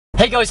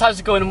Hey guys, how's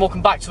it going and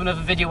welcome back to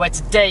another video where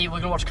today we're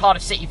going to watch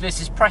Cardiff City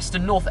versus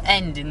Preston North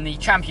End in the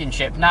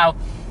Championship. Now,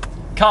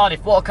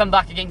 Cardiff, what a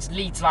comeback against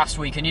Leeds last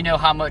week, and you know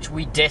how much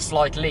we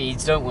dislike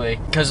Leeds, don't we?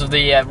 Because of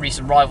the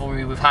recent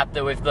rivalry we've had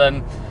there with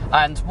them.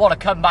 And what a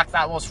comeback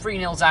that was,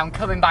 3-0 down,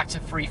 coming back to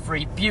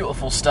 3-3,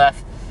 beautiful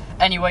stuff.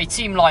 Anyway,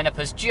 team lineup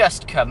has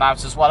just come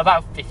out as well,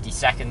 about 50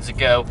 seconds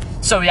ago.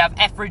 So we have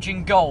Etheridge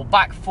in goal,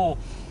 back four,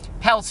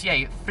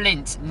 Peltier,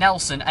 Flint,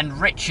 Nelson and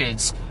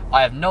Richards.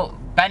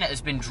 Bennett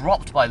has been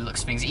dropped by the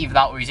looks of things, either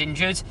that or he's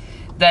injured.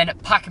 Then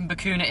Pack and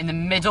Bakuna in the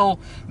middle,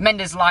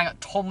 Mendes, Lang,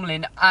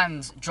 Tomlin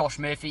and Josh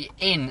Murphy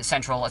in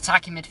central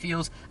attacking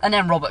midfield. And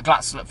then Robert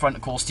Glatzel at front,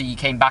 of course, he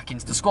came back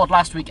into the squad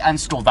last week and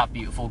scored that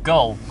beautiful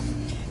goal.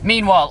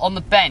 Meanwhile, on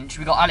the bench,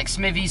 we got Alex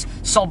Smithies,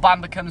 Sol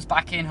Bamba comes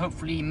back in,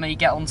 hopefully he may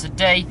get on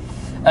today.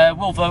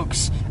 Will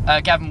Vokes,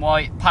 Gavin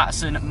White,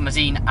 Patterson,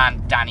 Mazine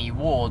and Danny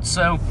Ward.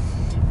 So,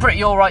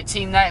 pretty alright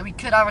team there. We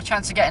could have a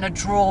chance of getting a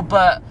draw,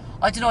 but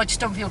I don't know, I just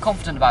don't feel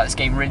confident about this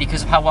game really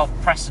because of how well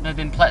Preston have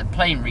been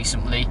playing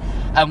recently.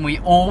 And we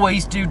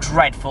always do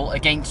dreadful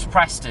against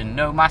Preston,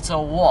 no matter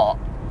what.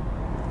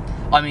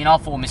 I mean, our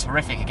form is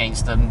horrific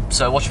against them,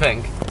 so what do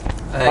you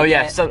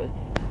think? So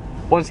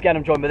once again,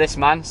 I'm joined by this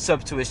man,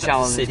 sub to his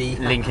channel,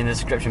 link in the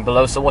description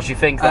below. So what do you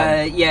think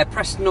then? Yeah,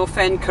 Preston North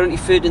End, currently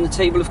third in the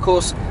table, of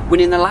course,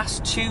 winning the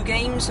last two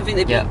games. I think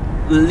they beat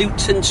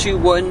Luton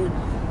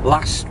 2-1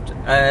 last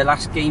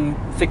game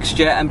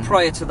fixture, and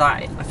prior to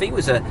that I think it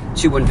was a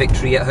 2-1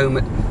 victory at home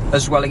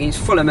as well against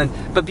Fulham.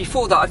 But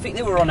before that I think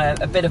they were on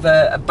a bit of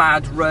a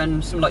bad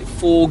run, some like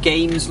 4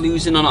 games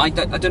losing on. I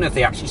don't know if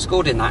they actually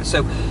scored in that.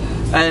 So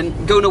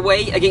going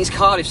away against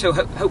Cardiff, so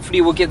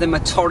hopefully we'll give them a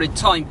torrid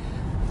time.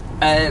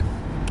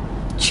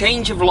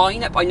 Change of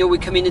lineup. I know we're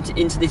coming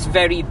into this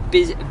very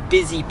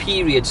busy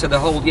period, so the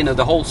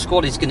whole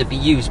squad is going to be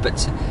used. But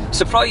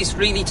surprised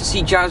really to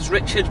see Jazz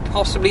Richard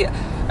possibly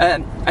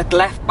at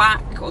left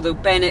back. Although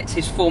Bennett,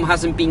 his form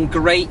hasn't been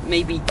great,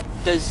 maybe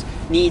does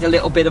need a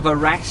little bit of a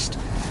rest.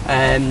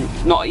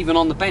 Not even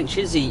on the bench,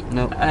 is he?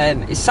 No.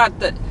 It's sad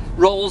that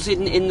Rolls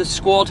isn't in the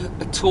squad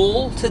at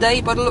all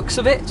today, by the looks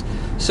of it.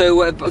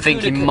 So I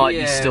think he might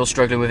be still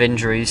struggling with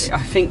injuries. I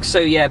think so,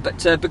 yeah. But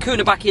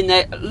Bakuna back in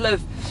there.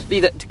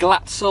 Lovely that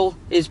Glatzel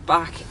is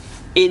back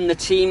in the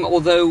team.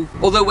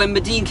 Although when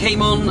Medine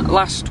came on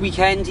last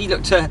weekend, he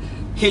looked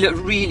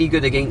really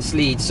good against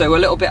Leeds. So a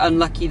little bit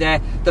unlucky there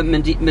that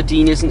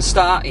Medine isn't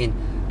starting.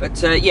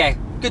 But yeah,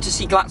 good to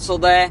see Glatzel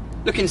there.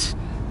 Looking,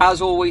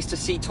 as always, to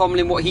see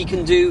Tomlin what he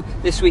can do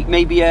this week.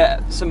 Maybe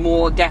some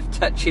more deft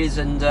touches,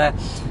 and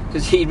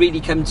because he really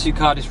came to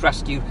Cardiff's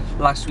rescue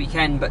last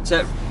weekend. But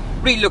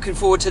really looking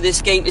forward to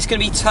this game. It's going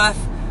to be tough.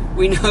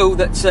 We know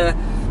that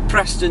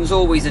Preston's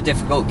always a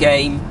difficult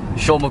game.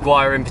 Sean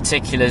Maguire in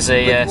particular is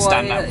a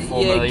standout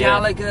performer. Yeah,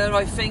 Gallagher,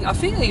 I think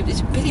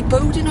it's Billy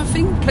Bowden, I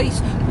think, who's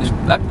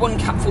had 1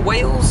 cap for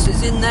Wales,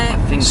 is in there.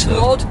 I think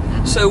squad.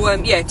 So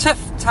yeah,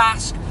 tough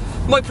task.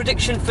 My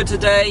prediction for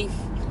today,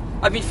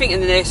 I've been thinking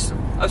this,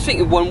 I was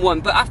thinking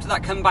 1-1, but after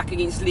that comeback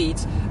against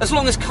Leeds, as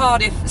long as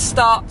Cardiff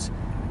start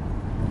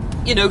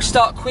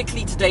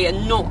quickly today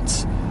and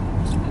not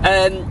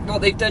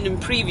what they've done in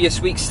previous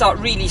weeks, start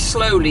really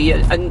slowly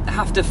and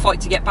have to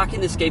fight to get back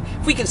in this game.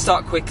 If we can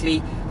start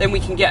quickly, then we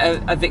can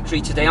get a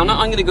victory today. I'm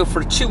going to go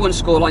for a 2-1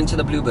 scoreline to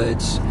the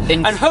Bluebirds,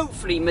 and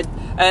hopefully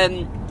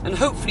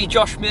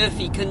Josh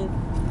Murphy can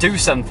do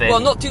something. Well,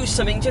 not do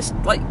something, just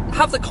like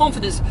have the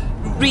confidence.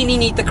 Really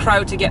need the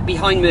crowd to get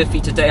behind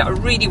Murphy today. I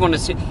really want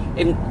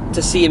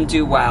to see him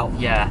do well.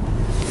 Yeah,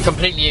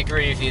 completely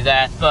agree with you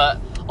there.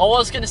 But I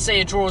was going to say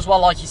a draw as well,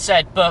 like you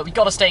said, but we've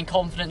got to stay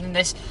confident in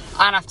this.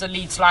 And after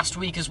Leeds last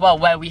week as well,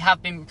 where we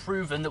have been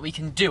proven that we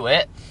can do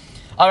it,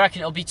 I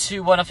reckon it'll be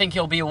 2-1. I think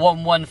it'll be a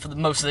 1-1 for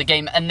most of the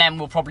game, and then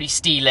we'll probably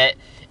steal it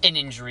in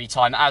injury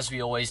time, as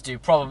we always do.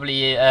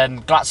 Probably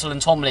Glatzel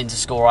and Tomlin to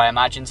score, I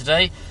imagine,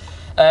 today.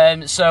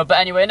 But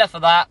anyway, enough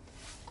of that.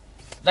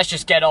 Let's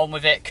just get on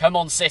with it. Come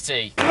on,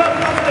 City.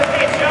 Welcome to the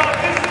pitch, our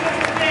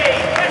visitors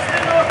today,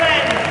 Preston North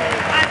End,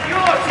 and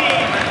your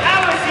team,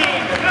 our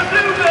team, the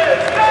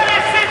Bluebirds,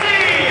 Cardiff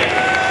City!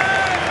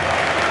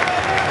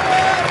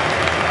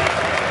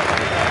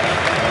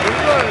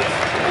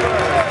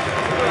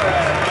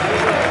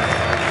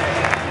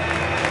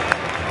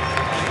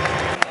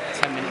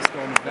 10 minutes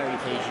gone, very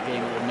cagey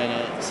game at the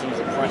minute. It seems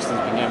that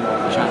Preston's been getting more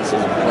of the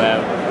chances where,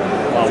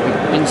 well, we've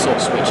been sort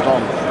of switched on.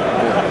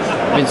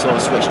 We've been sort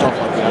of switched off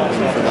like we have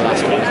been for the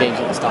last couple of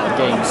games at the start of the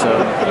game, so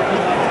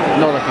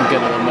not looking good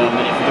at the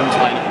moment. If we don't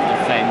tighten up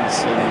the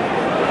defence and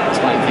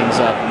tighten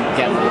things up and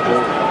get all the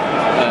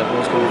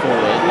balls going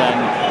forward, then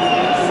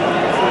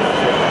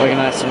we're going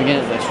to have something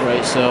in at this,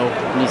 right? So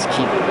we need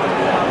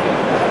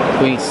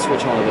to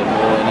switch on a bit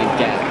more and then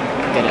get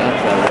it up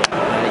there.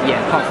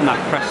 Yeah, apart from that,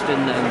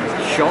 Preston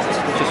shot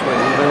just went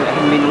over. There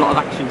hasn't been a lot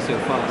of action so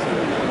far, so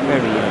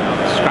very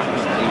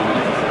scrappy.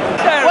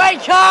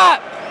 Wake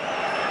up!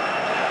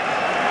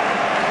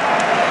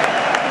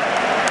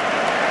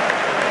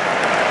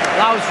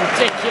 That was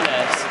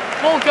ridiculous.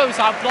 Ball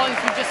goes out,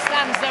 Blindsman just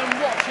stands there and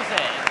watches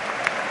it.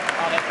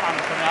 Oh, their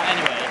fans coming out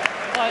anyway.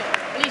 Like,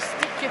 at least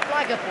stick your flag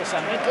flag up or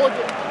something, or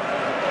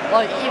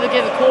like either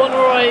give a corner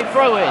or a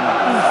throw in.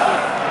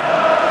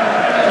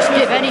 Just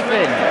give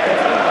anything.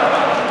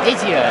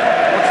 Idiot.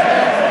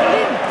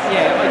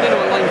 Yeah, I don't know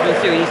what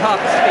linesman's doing, he's hard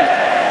to speak.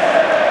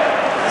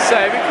 So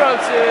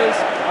recruiters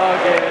are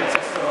going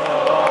to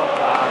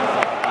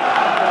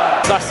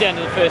So that's the end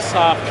of the first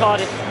half.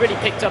 Cardiff really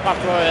picked up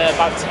after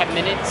about 10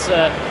 minutes,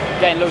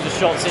 getting loads of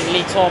shots in.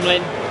 Lee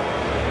Tomlin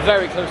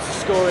very close to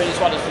scoring, as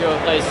well as the other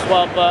players as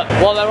well. But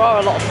while there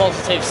are a lot of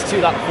positives to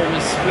that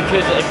performance, we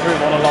could improve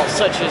on a lot,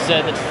 such as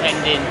the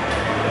defending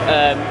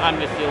and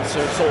midfield,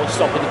 so sort of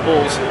stopping the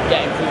balls,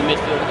 getting through the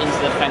midfield into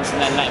the defence, and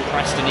then letting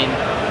Preston in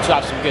to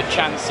have some good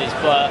chances.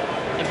 But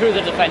improve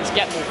the defence,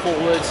 get more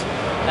forwards,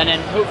 and then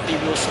hopefully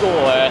we'll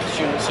score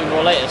sooner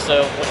or later.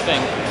 So what do you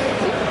think?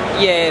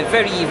 Yeah,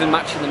 very even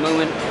match at the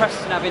moment.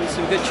 Preston having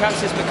some good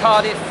chances for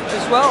Cardiff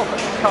as well,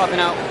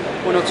 carving out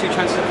one or two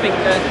chances. I think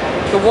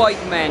the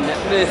wide men,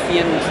 Murphy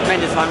and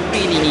Mendes-Lam,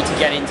 really need to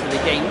get into the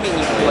game, really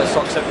need to pull their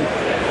socks up and,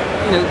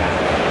 you know,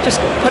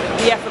 just put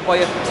the effort by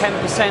 10%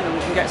 and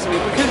we can get something.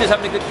 Bakuna's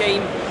having a good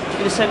game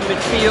in the centre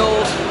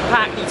midfield.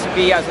 Pat needs to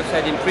be, as I've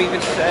said in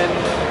previous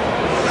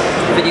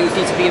videos,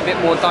 needs to be a bit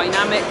more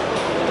dynamic.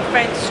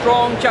 Defence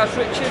strong, Jazz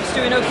Richards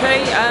doing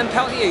okay, and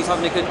Peltier's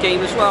having a good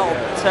game as well.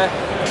 But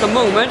at the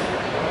moment,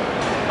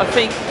 I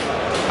think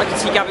I can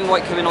see Gavin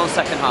White coming on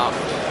second half.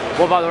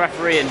 What about the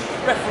refereeing?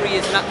 The referee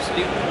is an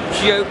absolute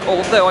joke,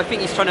 although I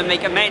think he's trying to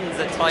make amends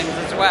at times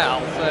as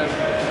well. So,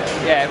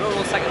 yeah, we're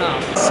all second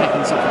half.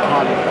 Second up for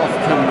Cardiff, off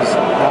comes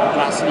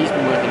Glasson. He's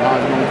been working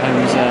hard. Along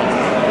comes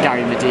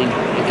Gary Medine.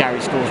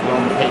 Gary scores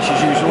well on the pitch as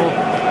usual.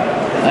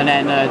 And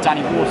then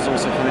Danny Ward is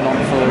also coming on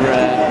for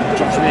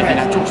Josh Murphy.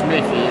 Now, Josh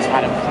Murphy has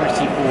had a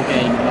pretty poor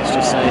game, let's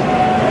just say.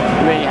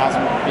 Really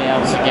hasn't been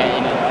able to get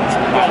in into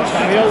the match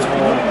at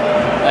all.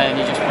 And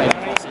he just played the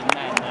cross in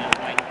then,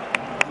 went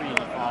really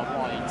far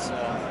wide. So,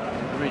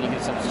 a really good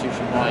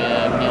substitution by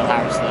Neil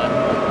Harris there.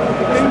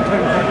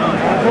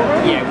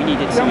 Yeah, we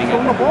needed something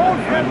up.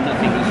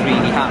 Nothing was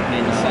really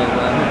happening, so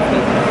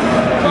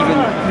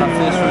even that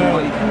first run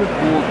by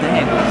Ward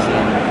there was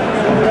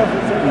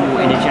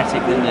more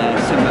energetic than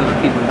some other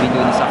people have been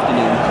doing this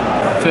afternoon.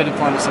 Third and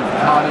final set for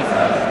Cardiff.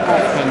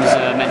 Off comes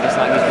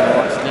Mendes-Lam, he's been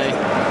alright today.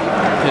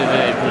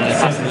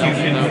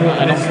 Substitution for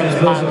Preston is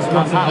also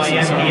sponsored by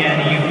MPN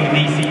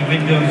UPVC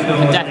Windows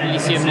Doors. Definitely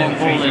see him long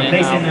ball in it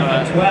now.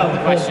 Number 12,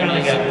 The question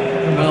is,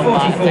 will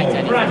that affect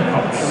anything?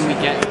 Can we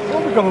get a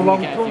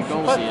few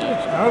goals here?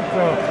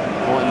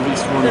 Or at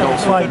least one goal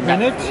for 5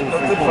 minutes?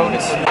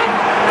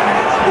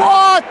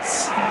 What?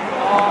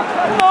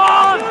 Come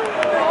on!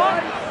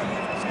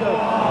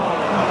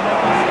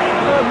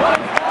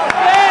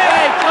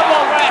 Hey, come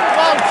on, Ref,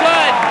 well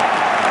done!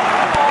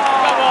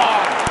 Come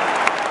on!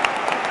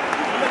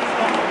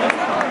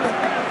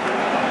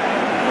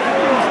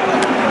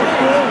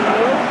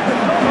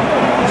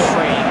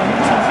 Three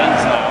top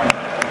things now.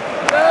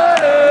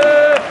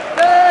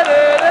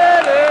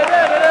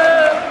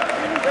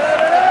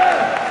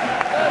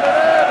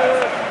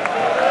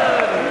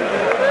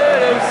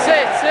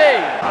 City!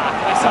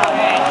 That's our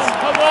hands.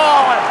 Come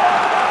on!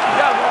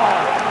 Come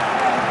on!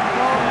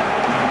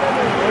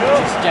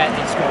 Just get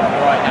this going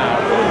right now.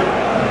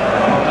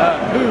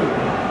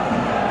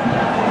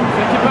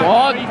 What? Come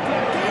on!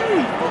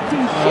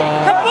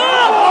 Ball!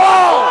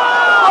 Ball!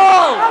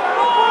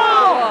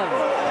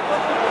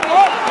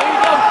 Here you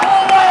go,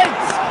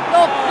 forwards!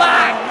 Not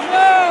back!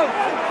 No!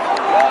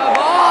 Come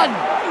on!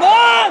 Come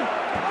on!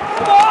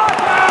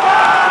 Come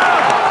on!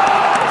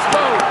 Let's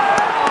go!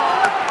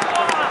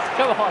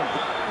 Come on!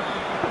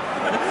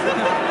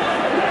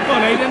 Come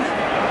on, Aiden.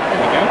 There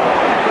we go.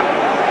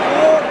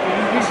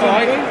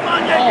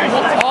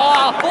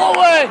 Oh,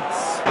 forwards!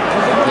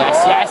 Yes,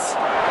 yes.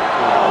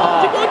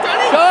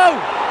 Go!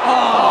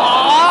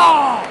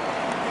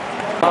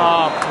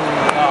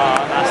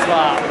 That's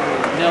that.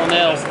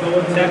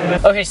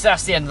 0-0. Okay, so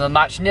that's the end of the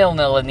match.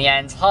 0-0 in the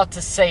end. Hard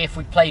to say if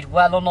we played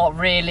well or not,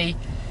 really.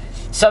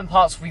 Some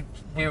parts we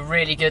were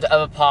really good,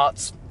 other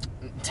parts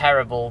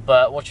terrible.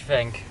 But what do you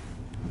think?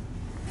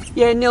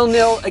 Yeah,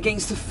 0-0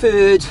 against the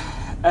third.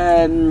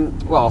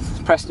 Well,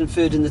 Preston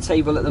third in the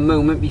table at the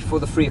moment before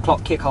the 3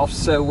 o'clock kick-off.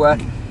 So,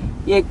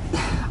 yeah,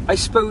 I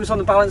suppose on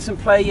the balance and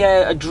play,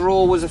 yeah, a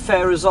draw was a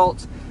fair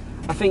result.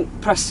 I think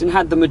Preston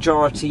had the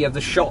majority of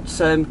the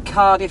shots.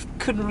 Cardiff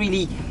couldn't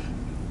really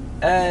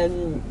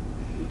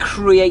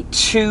create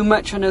too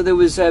much. I know there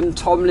was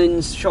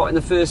Tomlin's shot in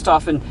the first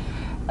half, and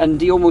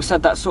he almost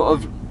had that sort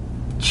of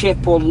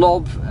chip or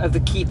lob of the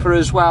keeper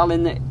as well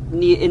in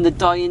the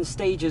dying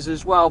stages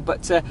as well.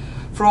 But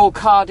for all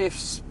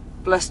Cardiff's,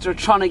 Leicester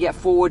trying to get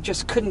forward,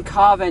 just couldn't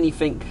carve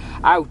anything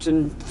out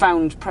and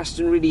found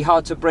Preston really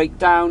hard to break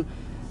down.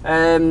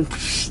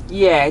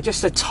 Yeah,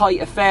 just a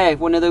tight affair,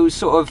 one of those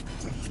sort of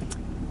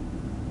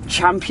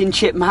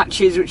championship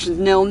matches which is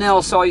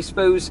 0-0, so I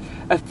suppose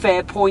a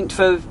fair point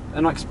for,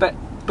 and I expect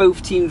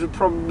both teams would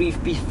probably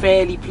be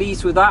fairly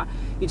pleased with that.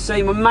 You'd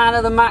say my man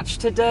of the match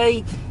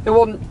today, there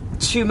wasn't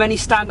too many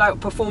standout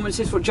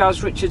performances for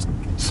Jazz Richards,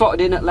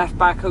 slotted in at left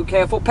back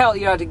okay. I thought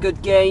Peltier had a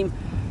good game,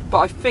 but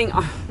I think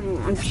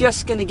I'm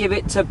just going to give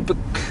it to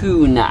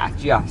Bakuna.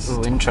 Just.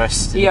 Oh,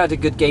 interesting. He had a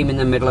good game in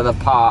the middle of the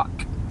park.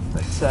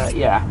 But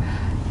yeah.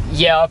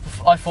 Yeah,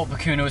 I thought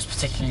Bakuna was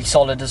particularly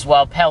solid as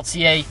well.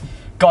 Peltier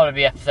got to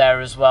be up there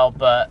as well,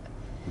 but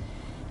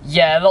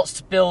yeah, lots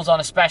to build on,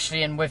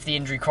 especially and with the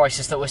injury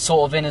crisis that we're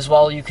sort of in as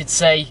well. You could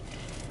say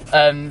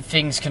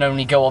things can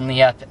only go on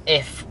the up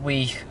if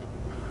we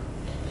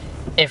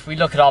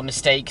look at our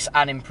mistakes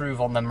and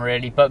improve on them,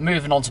 really. But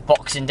moving on to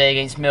Boxing Day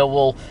against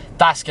Millwall,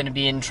 that's going to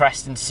be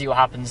interesting to see what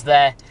happens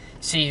there.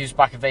 See who's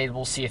back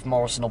available, see if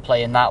Morrison will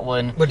play in that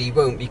one. Well, he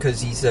won't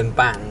because he's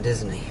banned,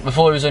 isn't he?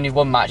 Before it was only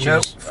one match. No, it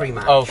was, 3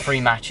 matches. Oh,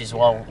 3 matches.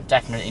 Well,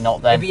 definitely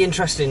not then. It'd be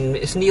interesting.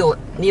 It's Neil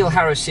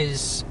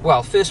Harris's,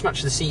 well, first match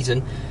of the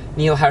season.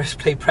 Neil Harris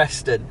played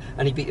Preston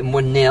and he beat them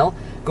 1-0.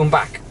 Going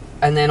back,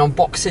 and then on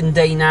Boxing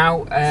Day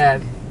now,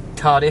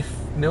 Cardiff,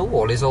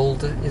 Millwall, his old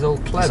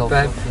club.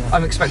 Yeah.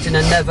 I'm expecting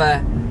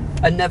another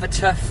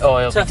tough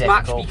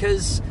match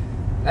because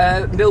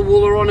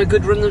Millwall are on a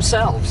good run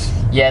themselves.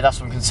 Yeah, that's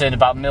what I'm concerned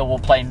about.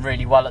 Millwall playing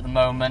really well at the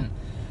moment,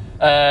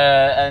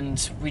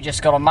 and we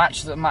just got to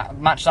match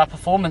that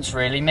performance,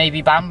 really.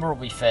 Maybe Bamba will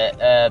be fit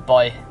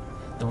by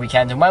the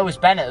weekend. And where was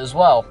Bennett as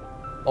well?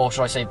 Or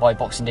should I say by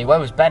Boxing Day? Where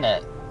was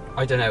Bennett?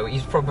 I don't know.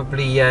 He's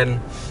probably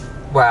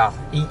well,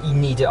 he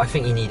needed. I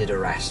think he needed a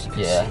rest. You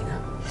could say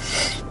that.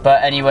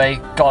 But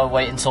anyway, gotta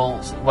wait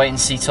and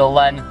see till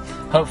then.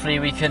 Hopefully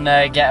we can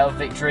get a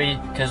victory,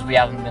 because we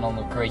haven't been on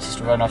the greatest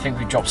run. I think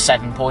we've dropped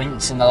 7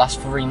 points in the last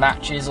 3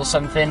 matches or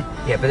something.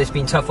 Yeah, but it's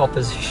been tough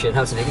opposition,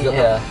 hasn't it? You've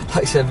got the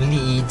likes of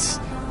Leeds,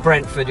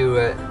 Brentford, who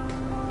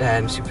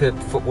are superb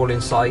football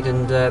inside,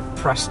 and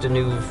Preston,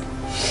 who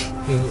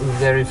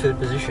they're in 3rd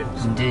position.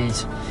 Indeed.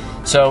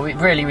 So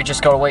we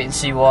just got to wait and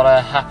see what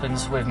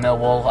happens with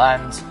Millwall.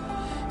 And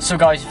so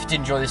guys, if you did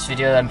enjoy this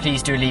video, then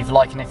please do leave a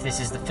like, and if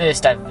this is the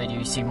first ever video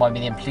you've seen by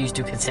me, then please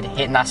do consider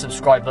hitting that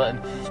subscribe button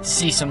to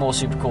see some more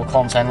super cool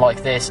content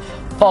like this.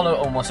 Follow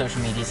all my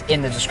social medias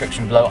in the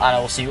description below, and I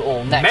will see you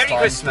all next time.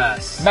 Merry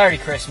Christmas! Merry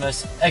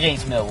Christmas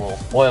against Millwall.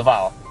 Royal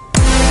Vow.